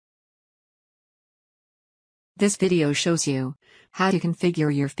This video shows you how to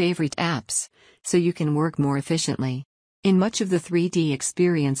configure your favorite apps so you can work more efficiently. In much of the 3D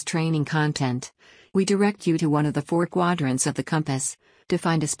Experience training content, we direct you to one of the 4 quadrants of the compass to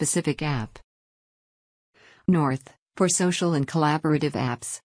find a specific app. North, for social and collaborative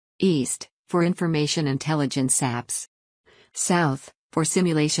apps. East, for information intelligence apps. South, for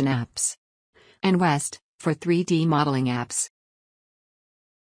simulation apps. And West, for 3D modeling apps.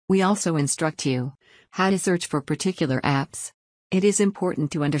 We also instruct you how to search for particular apps. It is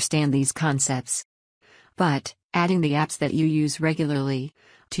important to understand these concepts. But, adding the apps that you use regularly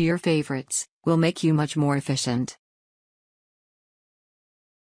to your favorites will make you much more efficient.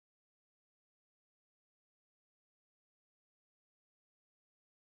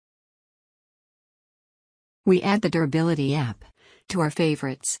 We add the Durability app to our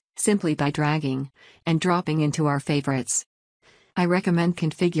favorites simply by dragging and dropping into our favorites. I recommend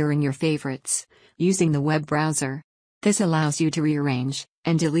configuring your favorites using the web browser. This allows you to rearrange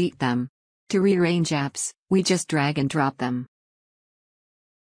and delete them. To rearrange apps, we just drag and drop them.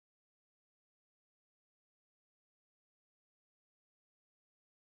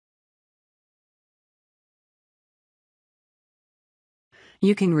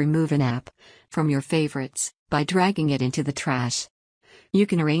 You can remove an app from your favorites by dragging it into the trash. You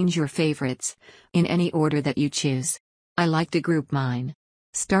can arrange your favorites in any order that you choose. I like to group mine,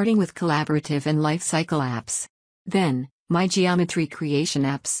 starting with collaborative and life cycle apps. Then, my geometry creation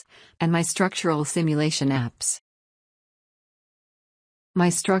apps, and my structural simulation apps. My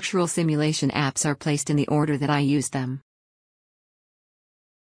structural simulation apps are placed in the order that I use them.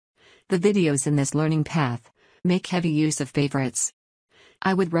 The videos in this learning path make heavy use of favorites.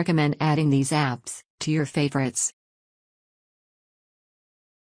 I would recommend adding these apps to your favorites